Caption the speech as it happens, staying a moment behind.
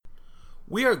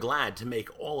We are glad to make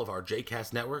all of our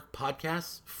JCast Network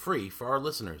podcasts free for our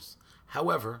listeners.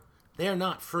 However, they are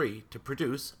not free to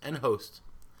produce and host.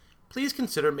 Please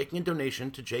consider making a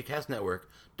donation to JCast Network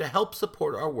to help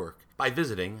support our work by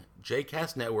visiting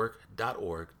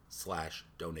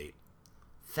jcastnetwork.org/donate.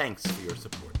 Thanks for your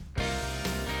support.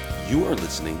 You are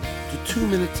listening to 2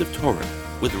 Minutes of Torah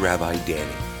with Rabbi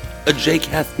Danny, a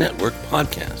JCast Network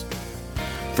podcast.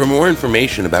 For more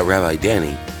information about Rabbi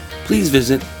Danny, please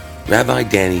visit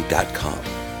rabbidanny.com.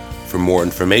 For more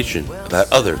information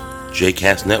about other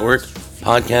JCast Network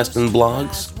podcasts and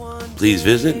blogs, please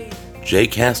visit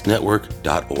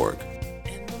jcastnetwork.org.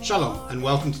 Shalom, and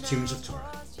welcome to 2 Minutes of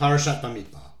Torah, Parashat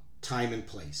Bamidbar, Time and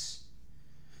Place.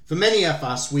 For many of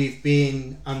us, we've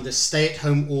been under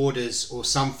stay-at-home orders or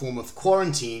some form of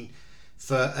quarantine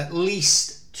for at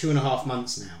least 2.5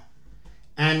 months now.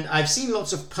 And I've seen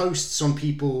lots of posts on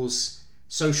people's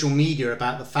social media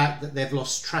about the fact that they've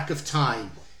lost track of time.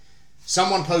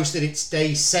 Someone posted it's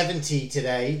day 70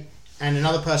 today, and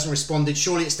another person responded,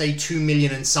 surely it's day 2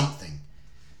 million and something.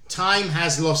 Time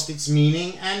has lost its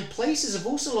meaning, and places have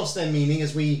also lost their meaning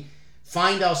as we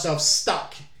find ourselves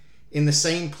stuck in the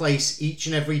same place each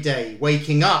and every day,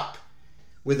 waking up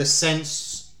with a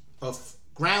sense of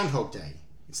Groundhog Day.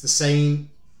 It's the same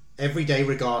every day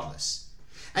regardless.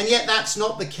 And yet that's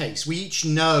not the case. We each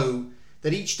know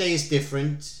that each day is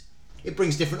different. It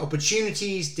brings different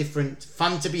opportunities, different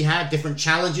fun to be had, different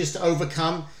challenges to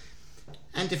overcome,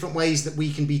 and different ways that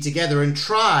we can be together and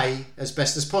try as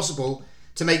best as possible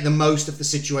to make the most of the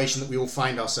situation that we all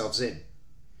find ourselves in.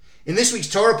 In this week's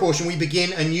Torah portion, we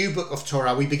begin a new book of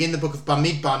Torah. We begin the book of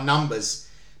Bamidbar, Numbers.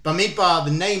 Bamidbar, the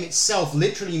name itself,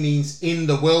 literally means in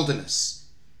the wilderness.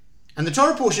 And the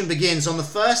Torah portion begins on the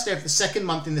first day of the second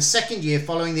month in the second year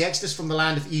following the exodus from the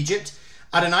land of Egypt.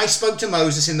 Adonai spoke to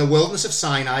Moses in the wilderness of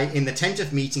Sinai in the tent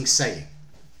of meeting, saying.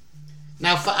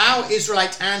 Now, for our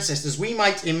Israelite ancestors, we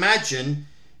might imagine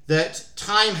that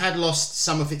time had lost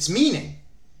some of its meaning.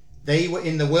 They were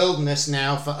in the wilderness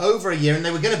now for over a year, and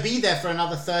they were going to be there for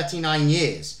another 39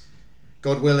 years.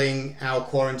 God willing, our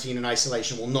quarantine and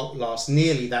isolation will not last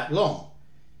nearly that long.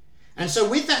 And so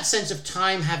with that sense of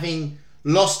time having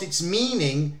lost its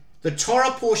meaning, the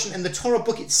Torah portion and the Torah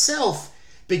book itself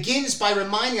begins by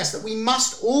reminding us that we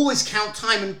must always count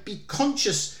time and be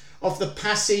conscious of the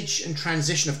passage and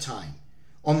transition of time.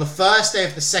 On the first day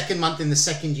of the second month in the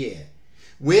second year,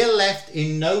 we're left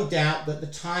in no doubt that the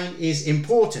time is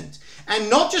important. And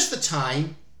not just the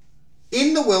time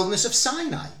in the wilderness of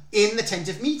Sinai, in the tent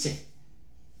of meeting.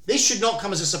 This should not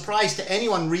come as a surprise to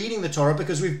anyone reading the Torah,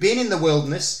 because we've been in the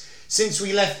wilderness since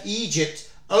we left Egypt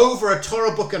over a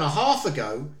Torah book and a half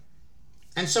ago.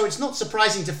 And so it's not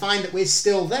surprising to find that we're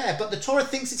still there. But the Torah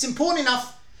thinks it's important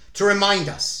enough to remind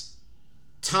us.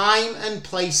 Time and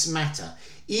place matter.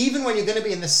 Even when you're going to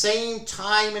be in the same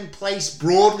time and place,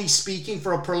 broadly speaking,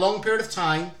 for a prolonged period of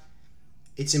time,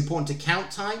 it's important to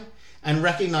count time and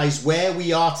recognize where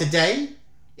we are today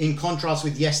in contrast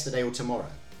with yesterday or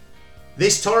tomorrow.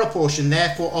 This Torah portion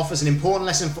therefore offers an important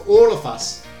lesson for all of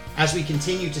us as we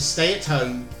continue to stay at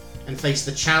home and face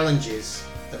the challenges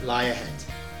that lie ahead.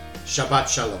 Shabbat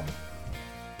Shalom.